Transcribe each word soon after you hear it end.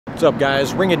What's up,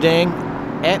 guys? Ring-a-ding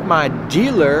at my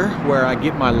dealer where I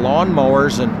get my lawn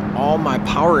mowers and all my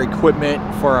power equipment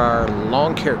for our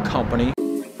lawn care company.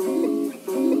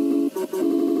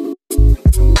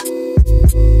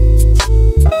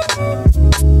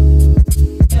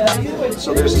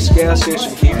 So there's this gas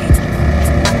station here.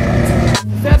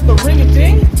 Is that the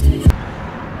Ring-a-ding?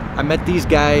 I met these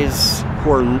guys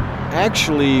who are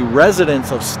actually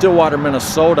residents of Stillwater,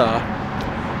 Minnesota.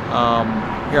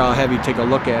 Here, I'll have you take a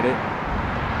look at it.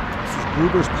 This is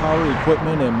Gruber's Power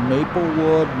Equipment in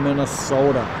Maplewood,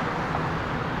 Minnesota.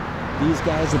 These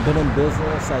guys have been in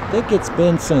business, I think it's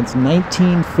been since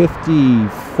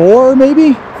 1954,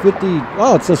 maybe?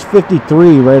 Oh, it says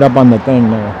 53 right up on the thing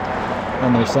there,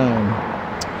 on their sign.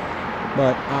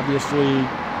 But obviously,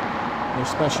 they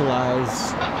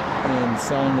specialize in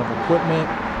selling of equipment,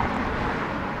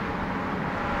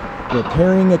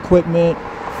 repairing equipment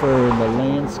for the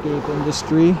landscape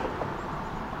industry.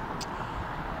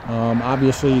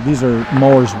 Obviously, these are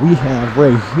mowers we have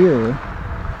right here.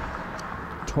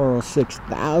 Toro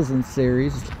 6000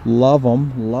 series. Love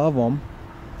them, love them.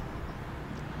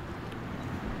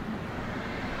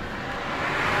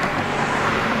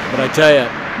 But I tell you,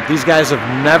 these guys have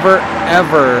never,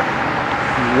 ever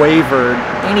wavered.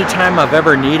 Anytime I've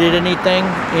ever needed anything,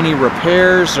 any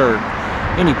repairs or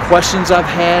any questions I've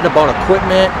had about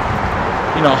equipment,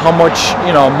 you know, how much,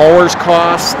 you know, mowers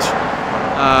cost.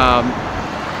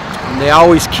 They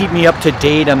always keep me up to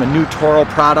date on the new Toro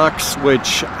products,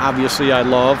 which obviously I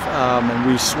love, and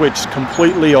we switched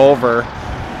completely over.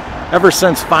 Ever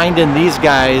since finding these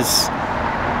guys,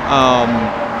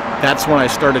 that's when I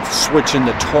started switching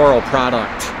to Toro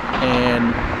product,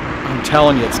 and I'm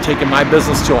telling you, it's taken my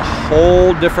business to a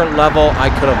whole different level I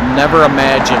could have never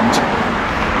imagined.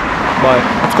 But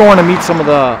let's go on and meet some of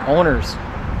the owners.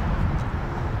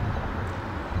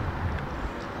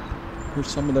 Here's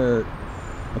some of their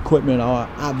equipment,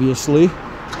 obviously.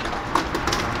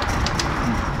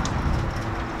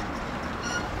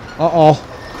 Uh-oh.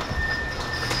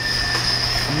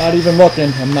 I'm not even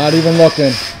looking. I'm not even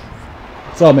looking.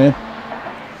 What's up, man?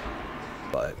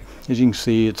 But as you can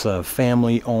see, it's a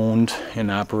family-owned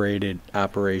and operated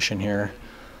operation here.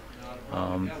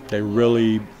 They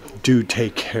really do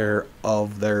take care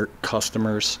of their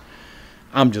customers.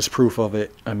 I'm just proof of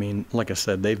it. I mean, like I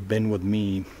said, they've been with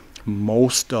me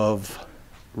most of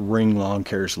Ring Lawn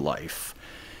Care's life,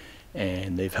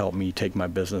 and they've helped me take my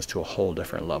business to a whole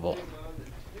different level.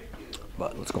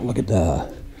 But let's go look at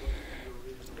the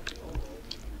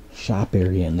shop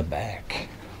area in the back.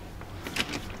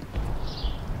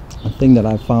 One thing that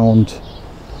I found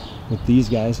with these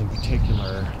guys in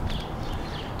particular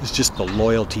is just the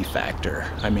loyalty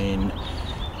factor. I mean,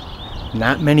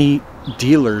 not many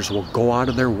dealers will go out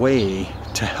of their way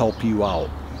to help you out.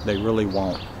 They really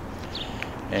won't.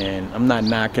 And I'm not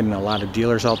knocking a lot of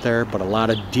dealers out there, but a lot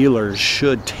of dealers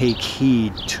should take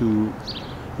heed to,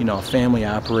 you know, a family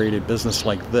operated business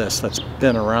like this that's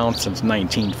been around since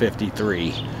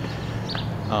 1953.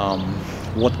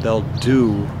 What they'll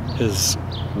do is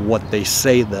what they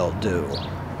say they'll do.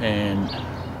 And,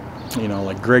 you know,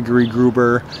 like Gregory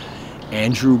Gruber,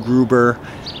 Andrew Gruber,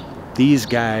 these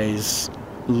guys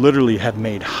literally have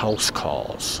made house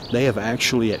calls. They have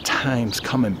actually at times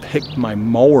come and picked my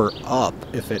mower up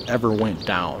if it ever went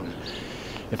down.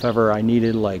 If ever I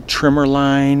needed like trimmer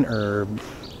line, or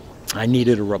I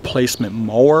needed a replacement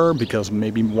mower because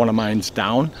maybe one of mine's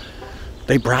down,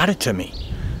 they brought it to me.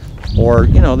 Or,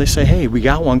 you know, they say, hey, we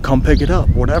got one, come pick it up,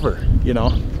 whatever, you know.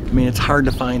 I mean, it's hard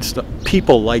to find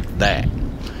people like that,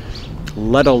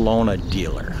 let alone a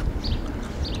dealer.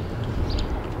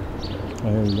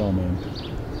 Oh, there you go, man.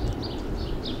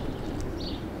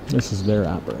 This is their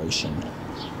operation.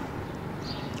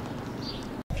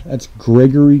 That's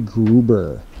Gregory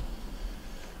Gruber.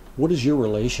 What is your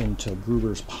relation to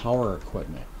Gruber's Power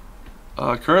Equipment?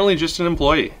 Currently just an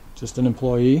employee. Just an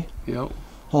employee? Yep.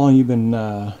 How long have you been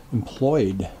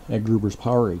employed at Gruber's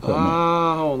Power Equipment?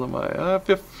 How old am I?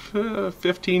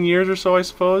 15 years or so, I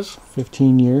suppose.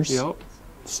 15 years? Yep.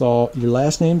 So your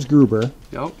last name's Gruber.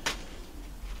 Yep.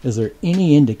 Is there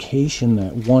any indication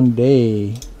that one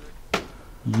day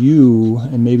you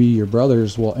and maybe your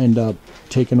brothers will end up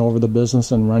taking over the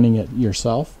business and running it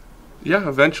yourself? Yeah,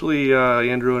 eventually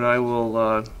Andrew and I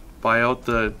will buy out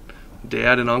the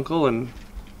dad and uncle and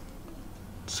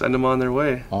send them on their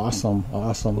way. Awesome,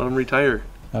 awesome. Let them retire.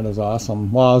 That is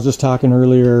awesome. Well, I was just talking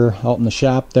earlier out in the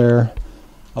shop there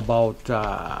about,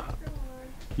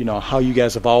 you know, how you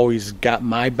guys have always got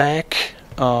my back.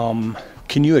 Can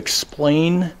you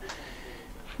explain,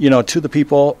 you know, to the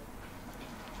people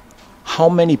how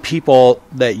many people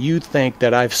that you think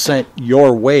that I've sent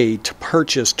your way to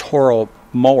purchase Toro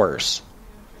mowers?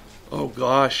 Oh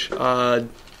gosh, I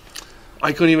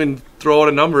couldn't even throw out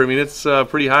a number. I mean, it's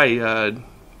pretty high.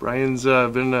 Brian's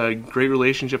been a great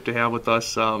relationship to have with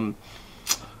us.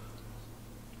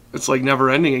 It's like never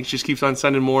ending. It just keeps on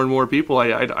sending more and more people.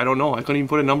 I don't know. I couldn't even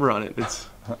put a number on it.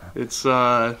 There's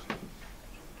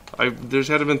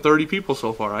had to been 30 people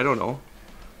so far. I don't know.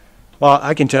 Well,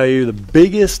 I can tell you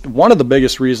one of the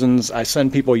biggest reasons I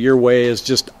send people your way is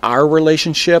just our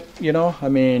relationship, you know? I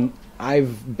mean,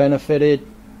 I've benefited,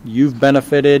 you've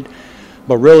benefited,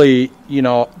 but really, you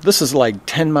know, this is like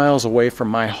 10 miles away from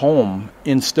my home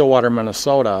in Stillwater,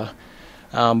 Minnesota.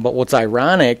 But what's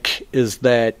ironic is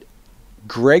that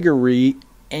Gregory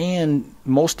and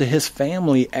most of his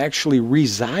family actually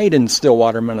reside in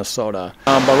Stillwater, Minnesota.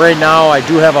 But right now I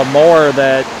do have a mower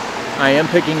that I am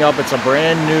picking up. It's a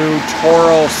brand new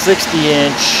Toro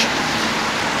 60-inch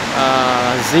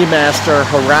Z-Master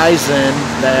Horizon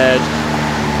that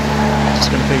I'm just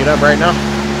going to pick it up right now.